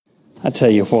I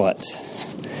tell you what,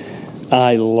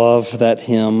 I love that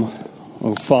hymn,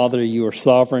 "Oh Father, you are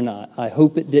sovereign." I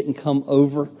hope it didn't come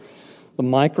over the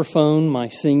microphone, my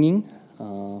singing,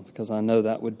 because I know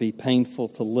that would be painful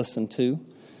to listen to.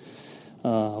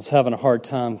 I was having a hard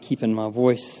time keeping my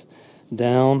voice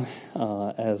down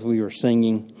as we were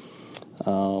singing.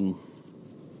 I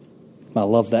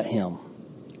love that hymn.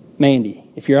 Mandy,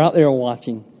 if you're out there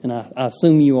watching, and I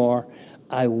assume you are,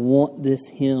 I want this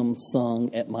hymn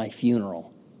sung at my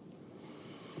funeral.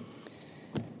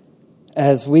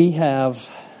 As we have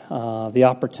the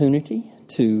opportunity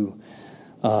to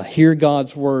hear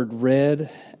God's word read,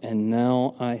 and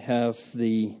now I have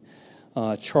the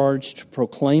charge to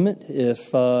proclaim it.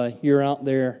 If you're out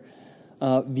there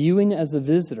viewing as a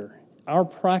visitor, our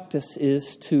practice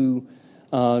is to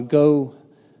go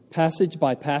passage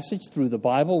by passage through the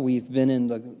Bible. We've been in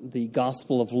the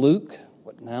Gospel of Luke,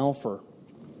 now for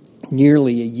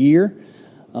nearly a year.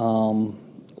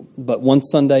 But one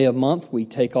Sunday a month we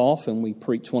take off and we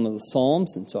preach one of the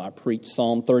Psalms. And so I preached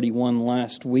Psalm 31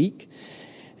 last week.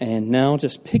 And now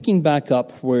just picking back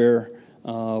up where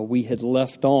we had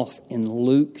left off in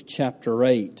Luke chapter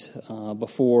 8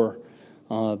 before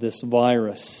this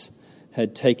virus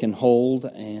had taken hold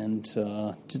and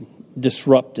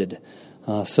disrupted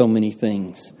so many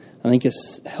things. I think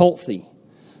it's healthy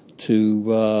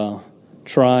to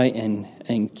try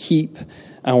and keep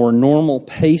our normal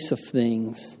pace of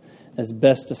things as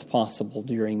best as possible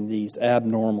during these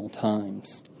abnormal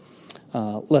times.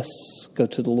 Let's go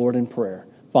to the Lord in prayer.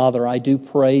 Father, I do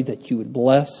pray that you would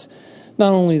bless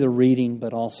not only the reading,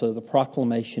 but also the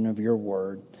proclamation of your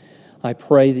word. I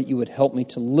pray that you would help me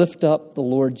to lift up the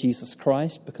Lord Jesus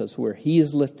Christ, because where he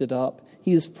is lifted up,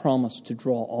 he has promised to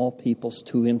draw all peoples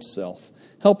to himself.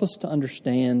 Help us to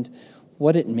understand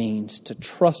what it means to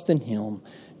trust in him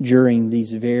during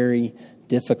these very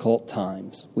difficult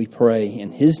times. We pray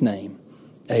in his name.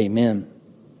 Amen.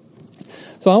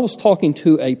 So I was talking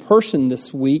to a person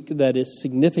this week that is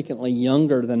significantly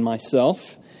younger than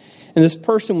myself. And this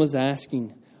person was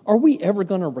asking, are we ever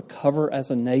going to recover as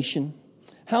a nation?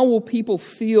 How will people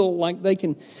feel like they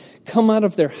can come out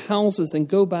of their houses and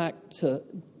go back to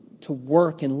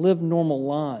work and live normal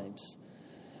lives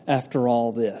after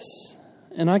all this?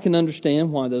 And I can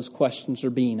understand why those questions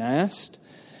are being asked.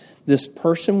 This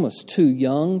person was too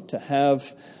young to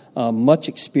have much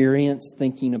experience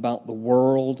thinking about the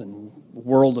world and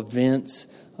world events,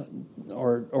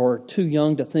 or too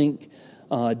young to think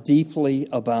deeply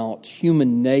about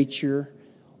human nature,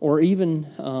 or even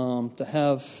to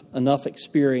have enough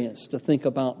experience to think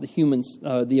about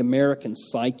the American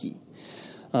psyche.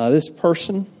 This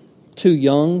person, too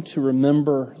young to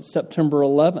remember September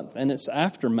 11th and its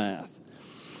aftermath.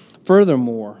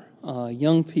 Furthermore,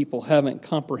 young people haven't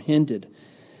comprehended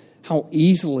how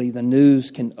easily the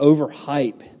news can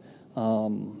overhype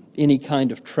any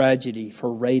kind of tragedy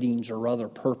for ratings or other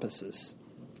purposes.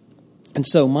 And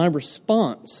so my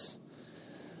response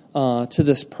to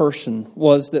this person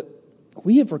was that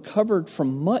we have recovered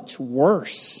from much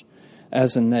worse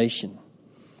as a nation.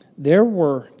 There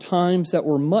were times that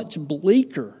were much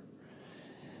bleaker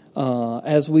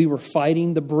as we were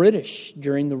fighting the British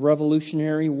during the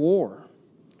Revolutionary War.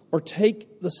 Or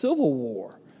take the Civil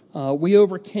War. We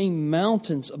overcame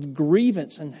mountains of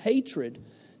grievance and hatred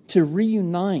to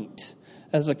reunite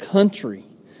as a country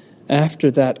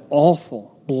after that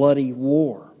awful, bloody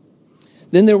war.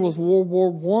 Then there was World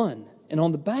War I. And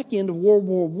on the back end of World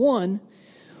War I,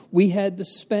 we had the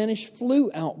Spanish flu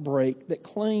outbreak that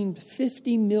claimed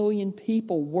 50 million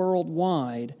people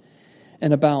worldwide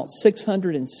and about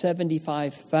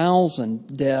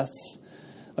 675,000 deaths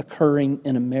occurring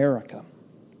in America.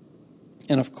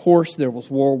 And of course, there was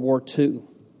World War II.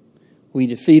 We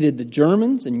defeated the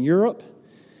Germans in Europe,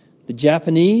 the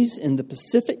Japanese in the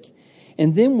Pacific,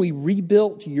 and then we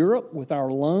rebuilt Europe with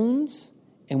our loans,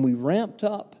 and we ramped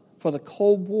up for the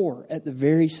Cold War at the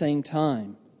very same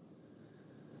time.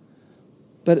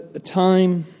 But at the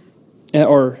time,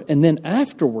 and then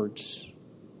afterwards,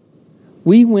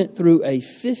 we went through a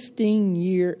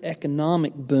 15-year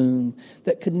economic boom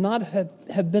that could not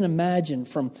have been imagined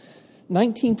from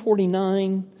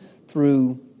 1949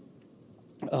 through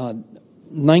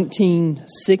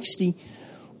 1960.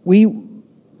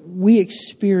 We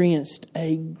experienced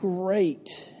a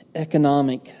great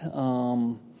economic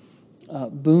boom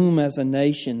as a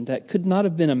nation that could not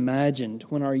have been imagined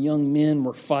when our young men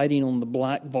were fighting on the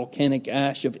black volcanic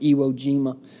ash of Iwo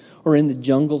Jima or in the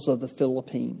jungles of the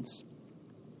Philippines.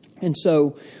 And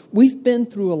so we've been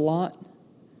through a lot,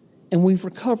 and we've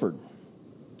recovered.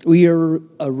 We are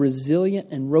a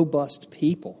resilient and robust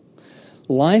people.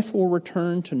 Life will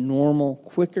return to normal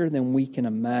quicker than we can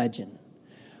imagine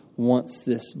once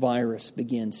this virus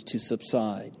begins to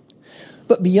subside.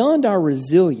 But beyond our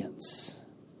resilience,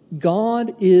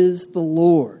 God is the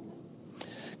Lord.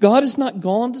 God has not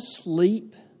gone to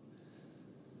sleep.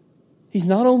 He's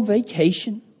not on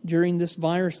vacation during this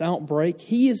virus outbreak.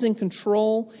 He is in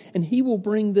control, and He will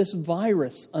bring this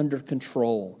virus under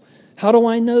control. How do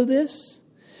I know this?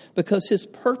 Because His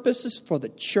purposes for the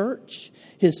church,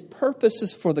 His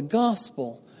purposes for the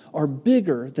gospel are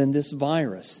bigger than this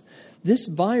virus. This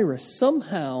virus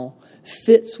somehow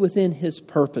fits within His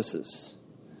purposes.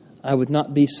 I would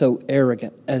not be so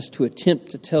arrogant as to attempt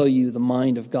to tell you the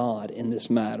mind of God in this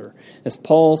matter. As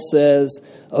Paul says,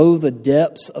 "Oh, the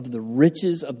depths of the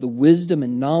riches of the wisdom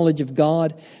and knowledge of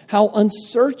God, how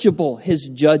unsearchable His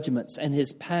judgments and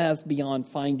His paths beyond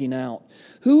finding out.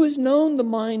 Who has known the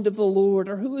mind of the Lord,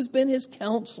 or who has been His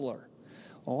counselor?"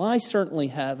 Well, I certainly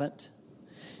haven't.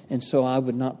 And so I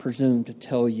would not presume to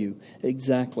tell you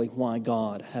exactly why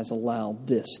God has allowed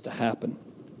this to happen.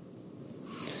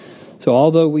 So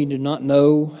although we do not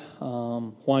know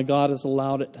why God has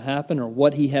allowed it to happen or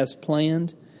what He has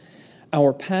planned,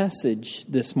 our passage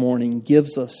this morning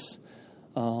gives us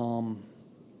how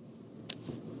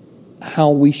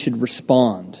we should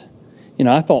respond. You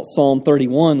know, I thought Psalm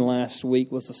 31 last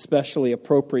week was especially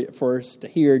appropriate for us to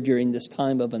hear during this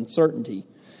time of uncertainty.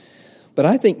 But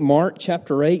I think Mark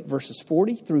chapter 8, verses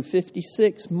 40 through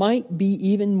 56 might be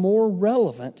even more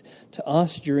relevant to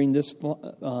us during this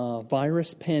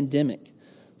virus pandemic.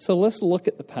 So let's look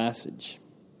at the passage.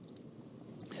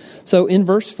 So in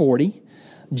verse 40,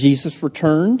 Jesus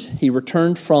returned. He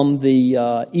returned from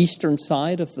the eastern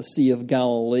side of the Sea of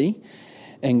Galilee,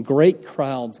 and great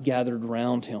crowds gathered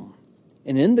around Him.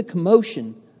 And in the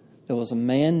commotion, there was a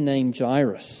man named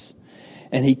Jairus.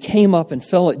 And he came up and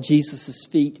fell at Jesus'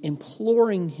 feet,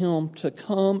 imploring Him to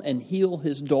come and heal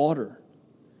his daughter.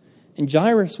 And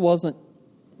Jairus wasn't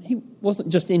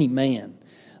just any man.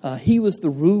 He was the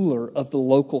ruler of the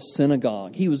local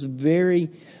synagogue. He was a very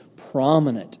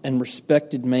prominent and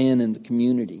respected man in the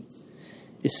community.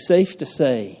 It's safe to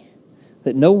say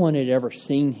that no one had ever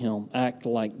seen him act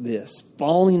like this,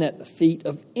 falling at the feet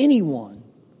of anyone.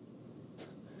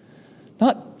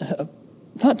 Not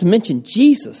to mention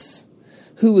Jesus,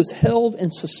 who was held in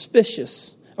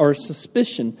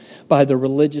suspicion by the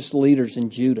religious leaders in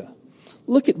Judah.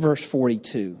 Look at verse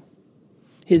 42.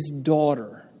 His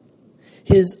daughter,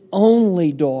 his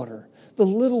only daughter, the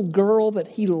little girl that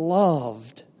he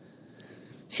loved.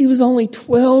 She was only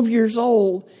 12 years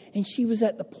old, and she was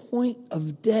at the point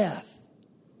of death.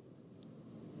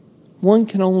 One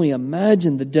can only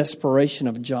imagine the desperation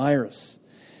of Jairus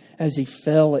as he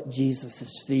fell at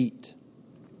Jesus' feet.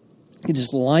 It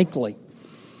is likely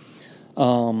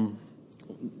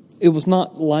it was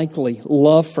not likely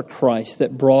love for Christ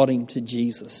that brought him to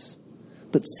Jesus,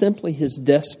 but simply his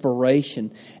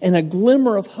desperation and a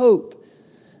glimmer of hope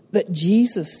that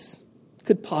Jesus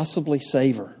could possibly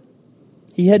save her.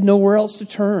 He had nowhere else to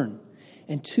turn,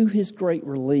 and to his great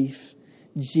relief,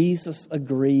 Jesus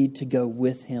agreed to go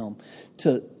with him,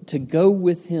 to go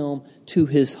with him to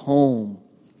his home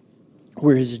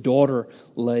where his daughter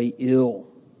lay ill.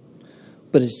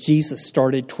 But as Jesus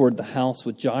started toward the house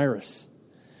with Jairus,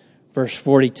 verse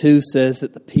 42 says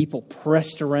that the people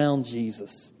pressed around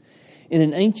Jesus. In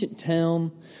an ancient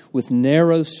town with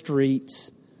narrow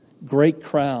streets, great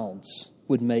crowds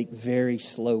would make very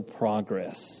slow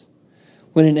progress.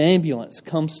 When an ambulance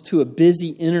comes to a busy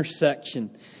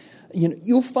intersection,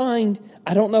 you'll find,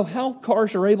 I don't know how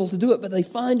cars are able to do it, but they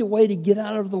find a way to get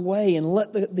out of the way and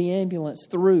let the ambulance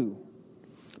through.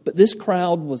 But this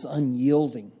crowd was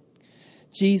unyielding.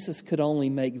 Jesus could only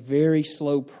make very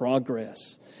slow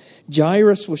progress.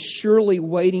 Jairus was surely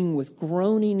waiting with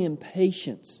groaning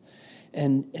impatience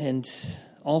and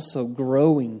also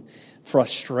growing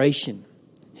frustration.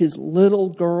 His little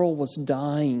girl was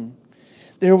dying.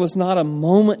 There was not a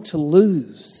moment to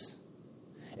lose.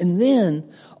 And then,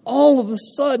 all of a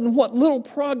sudden, what little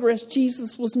progress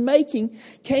Jesus was making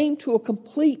came to a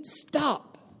complete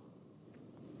stop.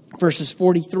 Verses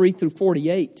 43 through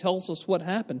 48 tells us what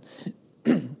happened.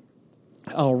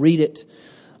 I'll read it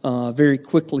very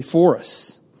quickly for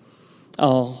us.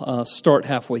 I'll start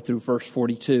halfway through verse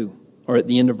 42, or at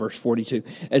the end of verse 42.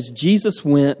 As Jesus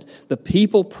went, the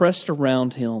people pressed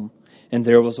around him, and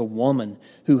there was a woman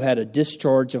who had a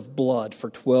discharge of blood for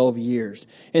 12 years.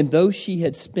 And though she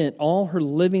had spent all her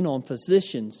living on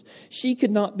physicians, she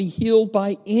could not be healed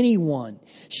by anyone.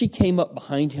 She came up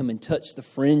behind him and touched the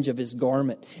fringe of his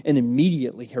garment, and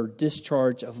immediately her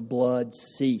discharge of blood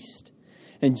ceased.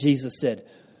 And Jesus said,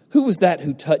 "Who was that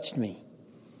who touched me?"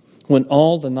 When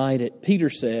all denied it, Peter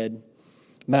said,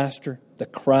 Master, the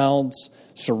crowds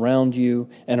surround you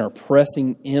and are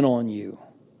pressing in on you.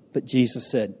 But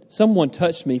Jesus said, Someone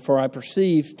touched me, for I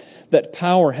perceived that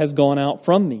power has gone out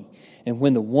from me. And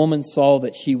when the woman saw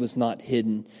that she was not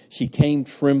hidden, she came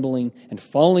trembling and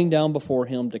falling down before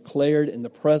him, declared in the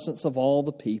presence of all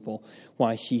the people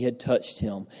why she had touched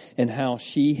him and how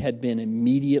she had been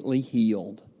immediately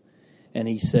healed. And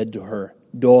he said to her,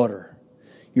 Daughter,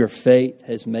 your faith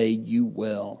has made you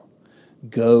well.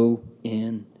 Go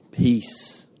in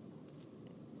peace.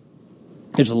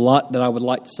 There's a lot that I would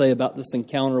like to say about this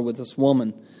encounter with this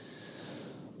woman,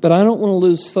 but I don't want to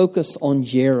lose focus on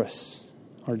Jairus.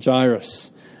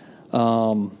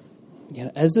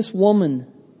 As this woman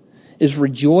is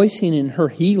rejoicing in her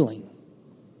healing,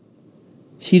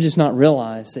 she does not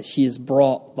realize that she has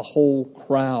brought the whole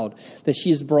crowd, that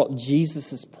she has brought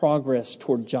Jesus' progress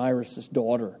toward Jairus'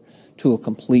 daughter to a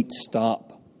complete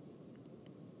stop.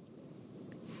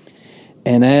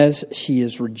 And as she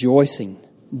is rejoicing,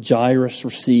 Jairus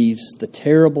receives the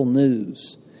terrible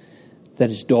news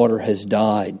that his daughter has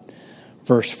died.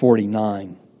 Verse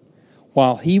 49.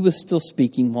 While he was still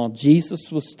speaking, while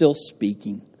Jesus was still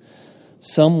speaking,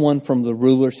 someone from the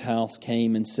ruler's house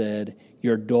came and said,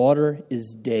 Your daughter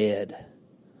is dead.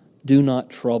 Do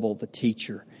not trouble the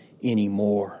teacher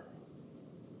anymore.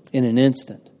 In an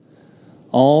instant,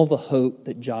 all the hope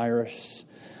that Jairus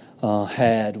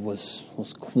had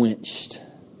was quenched.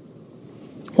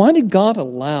 Why did God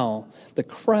allow the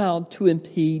crowd to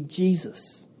impede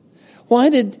Jesus? Why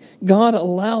did God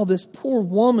allow this poor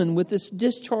woman with this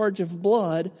discharge of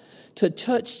blood to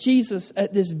touch Jesus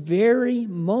at this very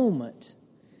moment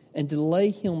and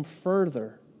delay him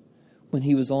further when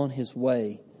he was on his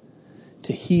way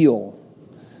to heal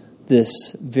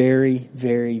this very,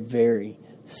 very, very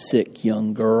sick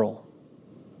young girl?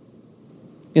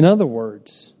 In other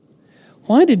words,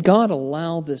 why did God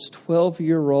allow this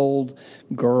 12-year-old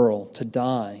girl to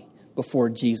die before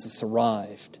Jesus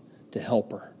arrived to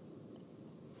help her?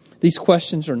 These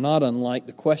questions are not unlike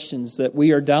the questions that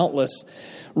we are doubtless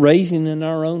raising in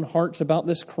our own hearts about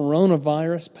this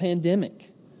coronavirus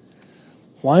pandemic.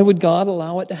 Why would God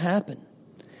allow it to happen?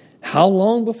 How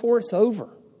long before it's over?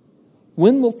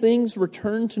 When will things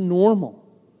return to normal?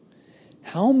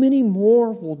 How many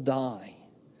more will die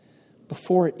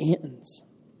before it ends?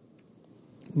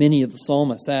 Many of the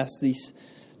psalmists ask these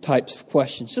types of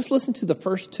questions. Just listen to the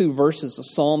first two verses of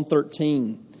Psalm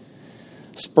 13.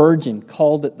 Spurgeon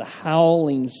called it the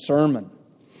howling sermon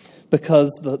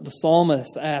because the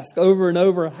psalmist asked over and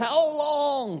over, How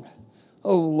long,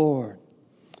 O Lord?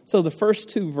 So the first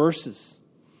two verses,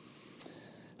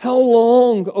 How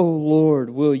long, O Lord,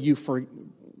 will you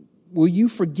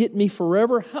forget me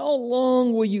forever? How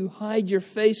long will you hide your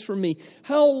face from me?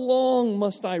 How long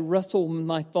must I wrestle with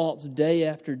my thoughts day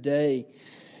after day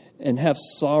and have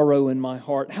sorrow in my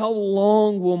heart? How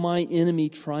long will my enemy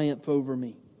triumph over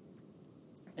me?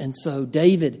 And so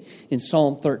David in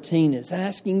Psalm 13 is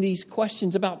asking these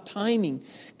questions about timing.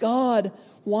 God,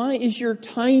 why is your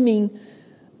timing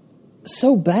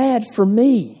so bad for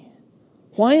me?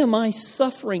 Why am I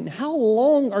suffering? How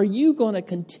long are you going to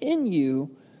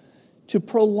continue to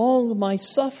prolong my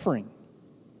suffering?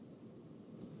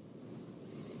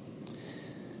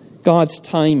 God's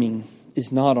timing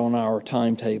is not on our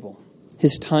timetable.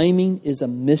 His timing is a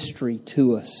mystery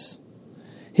to us.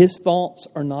 His thoughts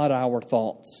are not our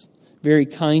thoughts. Very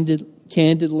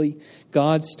candidly,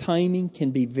 God's timing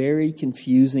can be very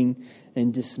confusing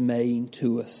and dismaying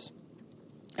to us.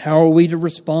 How are we to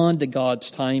respond to God's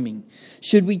timing?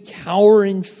 Should we cower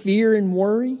in fear and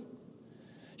worry?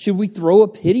 Should we throw a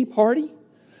pity party?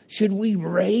 Should we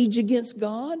rage against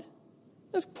God?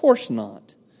 Of course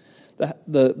not.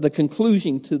 The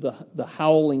conclusion to the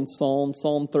howling psalm,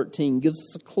 Psalm 13, gives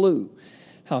us a clue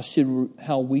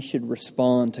how we should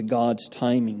respond to God's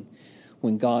timing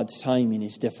when God's timing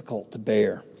is difficult to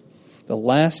bear. The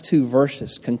last two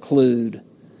verses conclude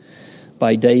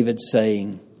by David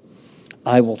saying,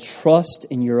 I will trust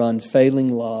in your unfailing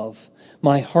love.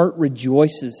 My heart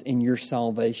rejoices in your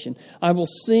salvation. I will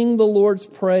sing the Lord's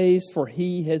praise, for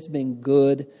he has been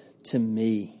good to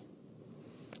me.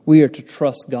 We are to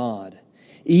trust God,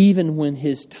 even when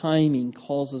his timing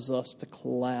causes us to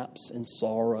collapse in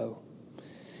sorrow.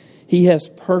 He has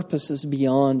purposes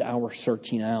beyond our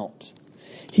searching out.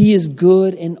 He is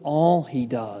good in all he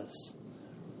does.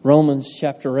 Romans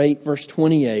chapter 8, verse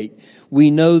 28,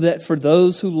 we know that for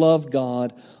those who love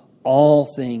God, all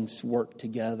things work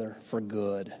together for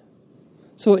good.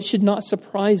 So it should not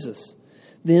surprise us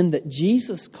then that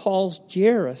Jesus calls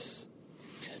Jairus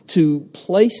to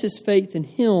place his faith in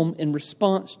him in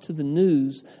response to the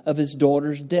news of his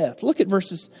daughter's death. Look at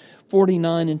verses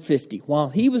 49 and 50. While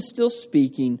he was still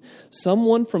speaking,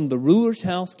 someone from the ruler's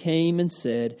house came and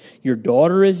said, "Your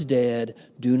daughter is dead.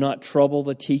 Do not trouble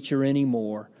the teacher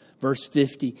anymore." Verse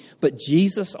 50. But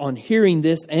Jesus, on hearing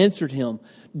this, answered him,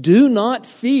 "Do not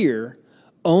fear,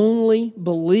 only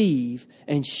believe,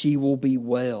 and she will be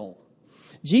well."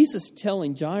 Jesus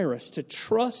telling Jairus to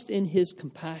trust in his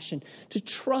compassion, to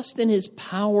trust in his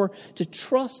power, to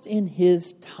trust in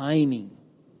his timing.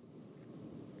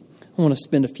 I want to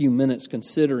spend a few minutes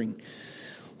considering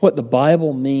what the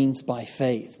Bible means by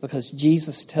faith, because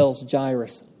Jesus tells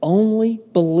Jairus, only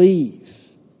believe.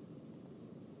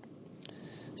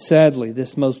 Sadly,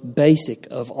 this most basic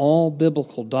of all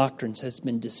biblical doctrines has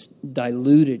been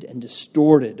diluted and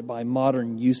distorted by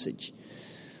modern usage.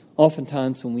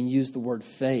 Oftentimes when we use the word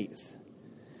faith,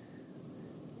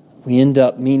 we end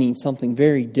up meaning something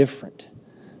very different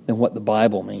than what the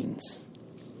Bible means.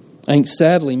 I think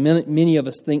sadly, many of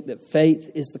us think that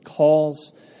faith is the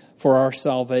cause for our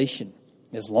salvation.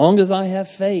 As long as I have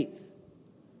faith,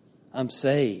 I'm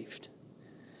saved.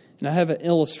 And I have an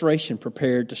illustration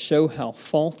prepared to show how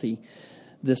faulty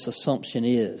this assumption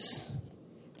is.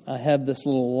 I have this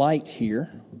little light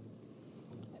here,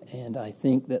 and I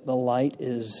think that the light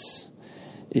is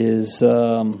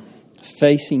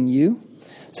facing you.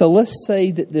 So let's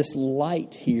say that this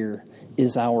light here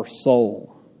is our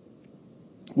soul.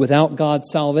 Without God's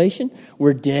salvation,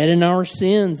 we're dead in our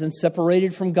sins and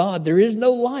separated from God. There is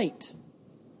no light.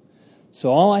 So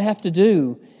all I have to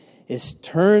do is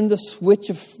turn the switch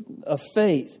of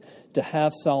faith to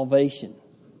have salvation.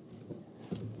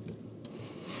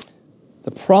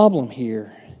 The problem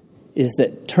here is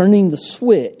that turning the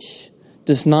switch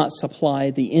does not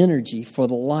supply the energy for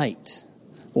the light.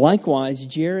 Likewise,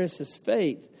 Jairus'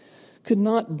 faith could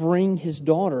not bring his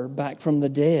daughter back from the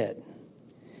dead.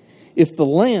 If the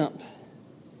lamp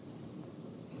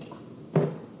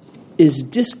is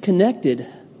disconnected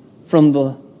from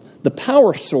the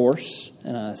power source,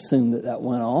 and I assume that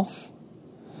went off,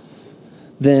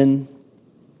 then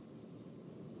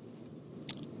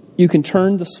you can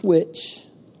turn the switch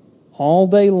all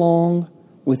day long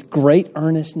with great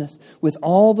earnestness, with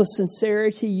all the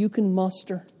sincerity you can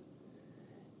muster,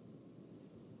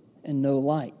 and no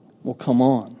light will come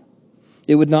on.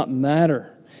 It would not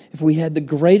matter if we had the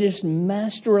greatest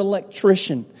master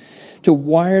electrician to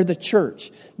wire the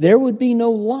church. There would be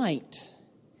no light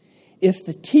if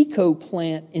the Tico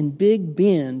plant in Big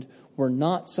Bend were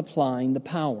not supplying the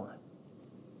power.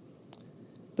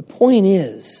 The point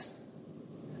is,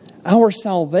 our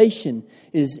salvation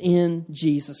is in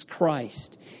Jesus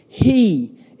Christ.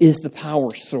 He is the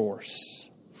power source.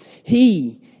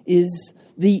 He is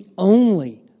the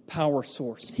only power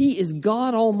source. He is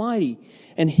God Almighty,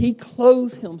 and He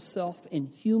clothed Himself in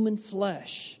human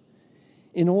flesh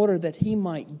in order that He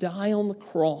might die on the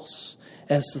cross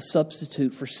as the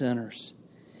substitute for sinners.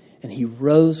 And He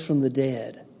rose from the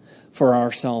dead for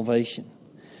our salvation.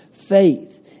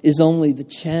 Faith is only the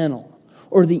channel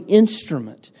or the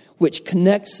instrument which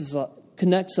connects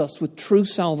us with true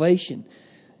salvation.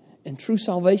 And true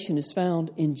salvation is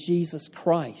found in Jesus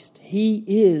Christ. He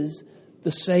is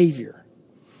the Savior.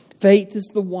 Faith is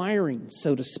the wiring,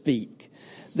 so to speak,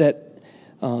 that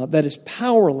is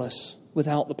powerless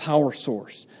without the power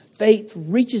source. Faith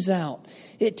reaches out.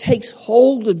 It takes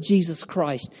hold of Jesus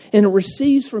Christ, and it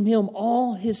receives from Him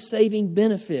all His saving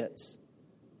benefits.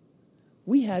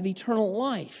 We have eternal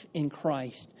life in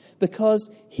Christ because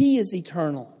He is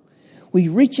eternal. We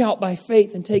reach out by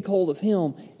faith and take hold of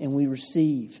Him, and we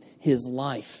receive His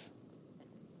life.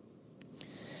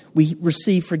 We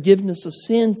receive forgiveness of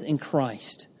sins in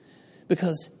Christ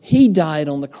because He died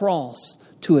on the cross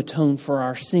to atone for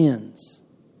our sins.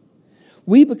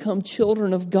 We become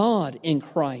children of God in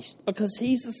Christ because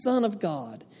He's the Son of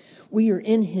God. We are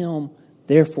in Him,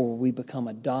 therefore we become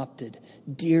adopted,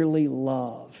 dearly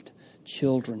loved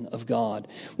children of God.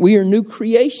 We are new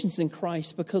creations in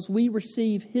Christ because we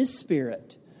receive His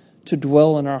Spirit to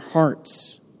dwell in our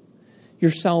hearts.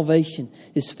 Your salvation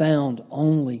is found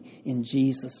only in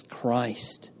Jesus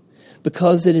Christ.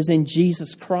 Because it is in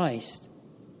Jesus Christ,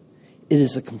 it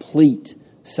is a complete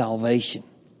salvation.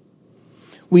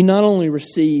 We not only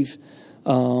receive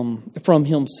from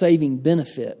Him saving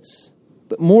benefits,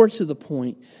 but more to the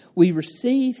point, we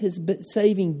receive His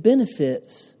saving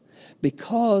benefits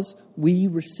because we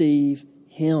receive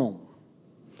Him.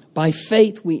 By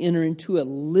faith, we enter into a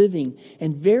living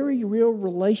and very real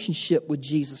relationship with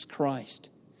Jesus Christ.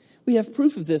 We have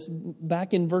proof of this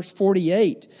back in verse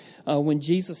 48 when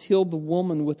Jesus healed the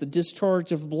woman with the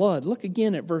discharge of blood. Look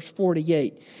again at verse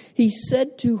 48. He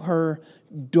said to her,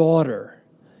 "Daughter,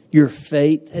 your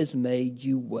faith has made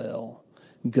you well.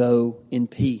 Go in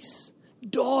peace."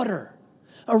 Daughter,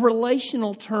 a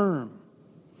relational term.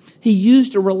 He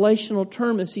used a relational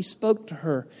term as he spoke to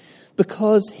her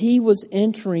because he was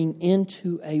entering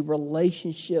into a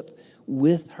relationship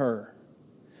with her.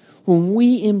 When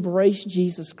we embrace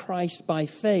Jesus Christ by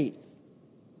faith,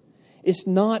 it's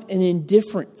not an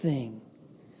indifferent thing.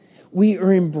 We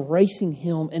are embracing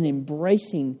Him and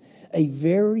embracing a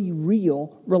very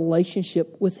real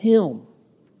relationship with Him.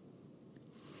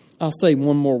 I'll say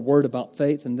one more word about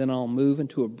faith and then I'll move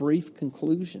into a brief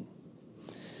conclusion.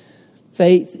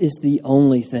 Faith is the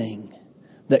only thing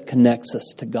that connects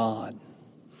us to God.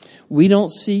 We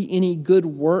don't see any good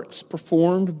works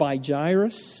performed by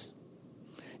Jairus.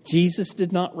 Jesus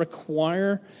did not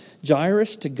require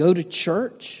Jairus to go to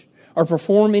church or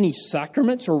perform any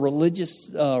sacraments or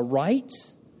religious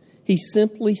rites. He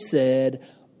simply said,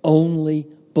 "Only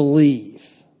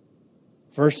believe."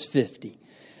 Verse 50.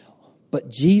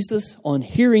 But Jesus, on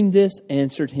hearing this,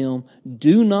 answered him,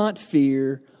 "Do not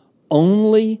fear,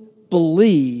 only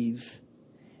believe,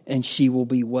 and she will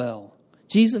be well."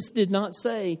 Jesus did not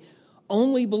say,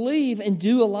 "Only believe and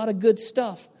do a lot of good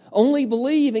stuff. Only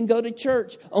believe and go to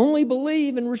church. Only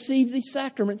believe and receive these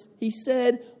sacraments." He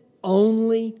said,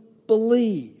 "Only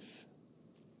believe."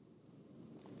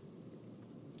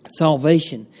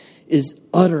 Salvation is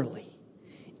utterly,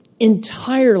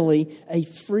 entirely a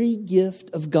free gift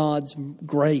of God's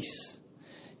grace.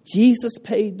 Jesus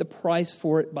paid the price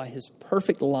for it by His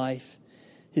perfect life,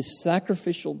 His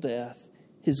sacrificial death,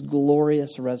 His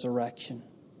glorious resurrection.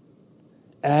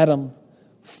 Adam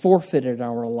forfeited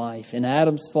our life. In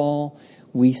Adam's fall,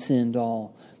 we sinned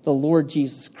all. The Lord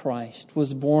Jesus Christ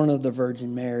was born of the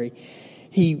Virgin Mary.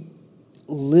 He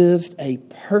lived a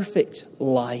perfect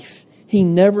life. He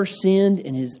never sinned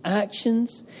in His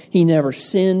actions. He never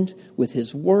sinned with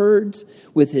His words,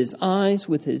 with His eyes,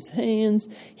 with His hands.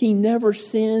 He never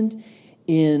sinned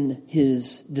in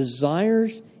His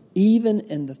desires, even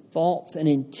in the thoughts and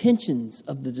intentions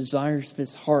of the desires of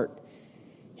His heart.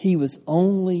 He was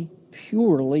only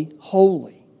purely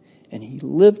holy, and He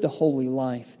lived a holy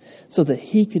life so that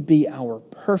He could be our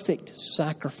perfect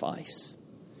sacrifice.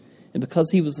 And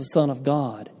because He was the Son of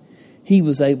God, He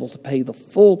was able to pay the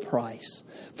full price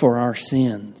for our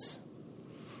sins.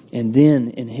 And then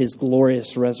in His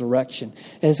glorious resurrection,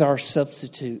 as our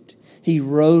substitute, He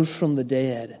rose from the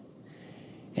dead,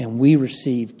 and we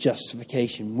received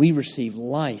justification. We received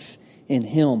life in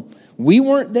Him. We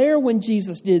weren't there when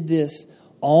Jesus did this.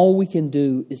 All we can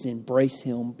do is embrace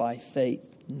Him by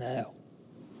faith now.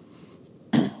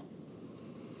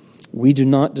 We do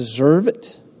not deserve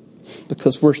it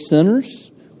because we're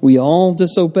sinners. We all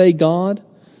disobey God.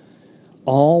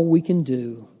 All we can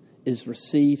do is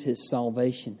receive His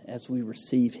salvation as we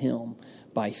receive Him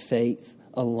by faith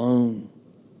alone.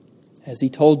 As He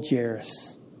told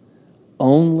Jairus,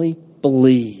 only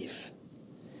believe.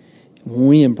 When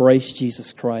we embrace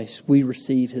Jesus Christ, we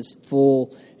receive His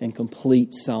full and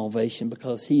complete salvation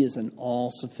because He is an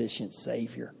all-sufficient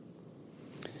Savior.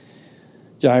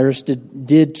 Jairus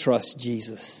did trust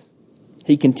Jesus.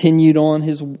 He continued on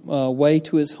his way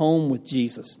to his home with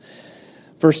Jesus.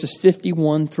 Verses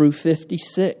 51 through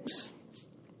 56.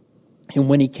 And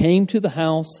when he came to the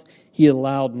house, he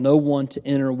allowed no one to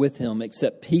enter with him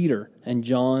except Peter and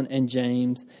John and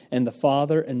James and the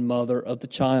father and mother of the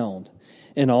child.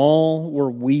 And all were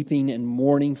weeping and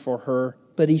mourning for her.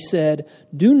 But he said,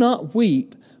 "Do not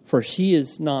weep, for she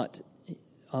is not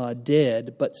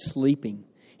dead, but sleeping."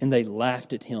 And they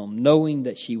laughed at him, knowing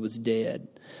that she was dead.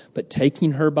 But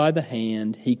taking her by the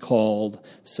hand, he called,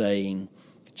 saying,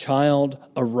 "Child,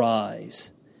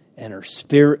 arise." And her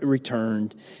spirit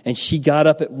returned, and she got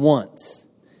up at once.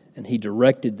 And he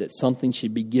directed that something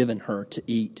should be given her to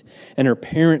eat. And her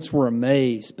parents were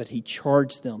amazed, but he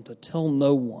charged them to tell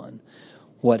no one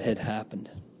what had happened.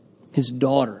 His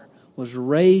daughter was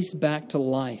raised back to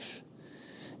life.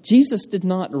 Jesus did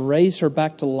not raise her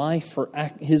back to life for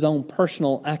His own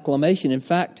personal acclamation. In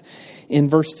fact, in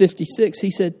verse 56,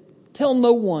 he said, "Tell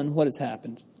no one what has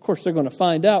happened." Of course, they're going to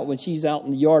find out when she's out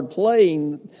in the yard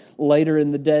playing later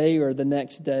in the day or the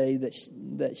next day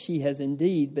that she has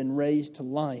indeed been raised to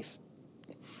life.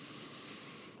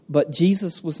 But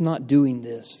Jesus was not doing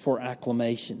this for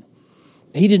acclamation.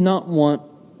 He did not want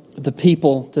the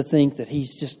people to think that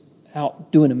He's just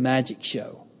out doing a magic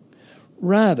show.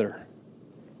 Rather,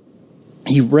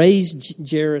 He raised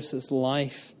Jairus'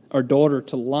 daughter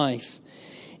to life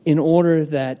in order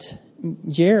that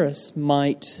Jairus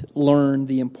might learn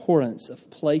the importance of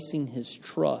placing his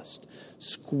trust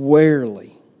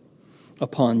squarely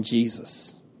upon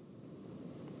Jesus.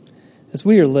 As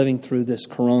we are living through this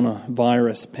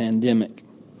coronavirus pandemic,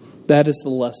 that is the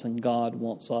lesson God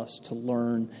wants us to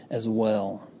learn as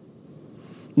well.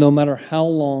 No matter how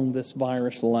long this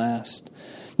virus lasts,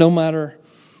 no matter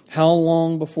how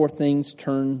long before things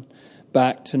turn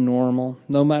back to normal,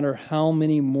 no matter how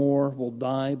many more will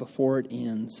die before it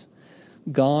ends,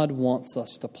 God wants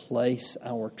us to place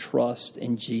our trust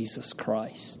in Jesus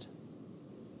Christ.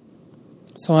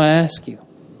 So I ask you,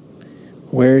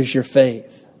 where's your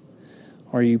faith?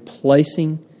 Are you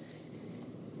placing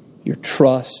your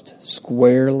trust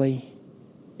squarely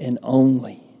and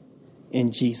only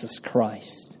in Jesus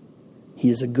Christ? He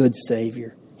is a good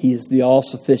Savior. He is the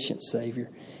all-sufficient Savior.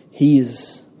 He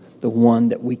is the one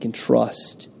that we can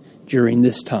trust during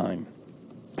this time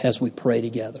as we pray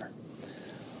together.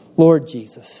 Lord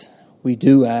Jesus, we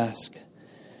do ask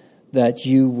that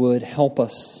you would help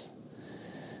us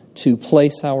to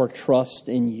place our trust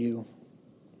in you.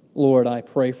 Lord, I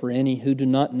pray for any who do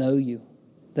not know you,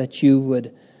 that you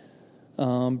would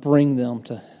bring them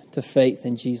to faith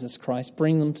in Jesus Christ.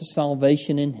 Bring them to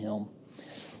salvation in Him.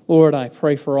 Lord, I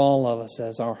pray for all of us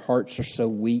as our hearts are so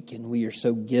weak and we are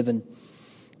so given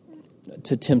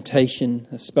to temptation,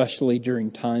 especially during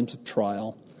times of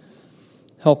trial.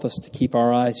 Help us to keep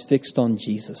our eyes fixed on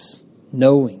Jesus,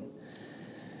 knowing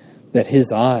that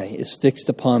His eye is fixed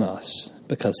upon us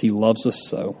because He loves us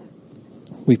so.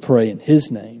 We pray in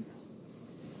His name.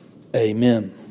 Amen.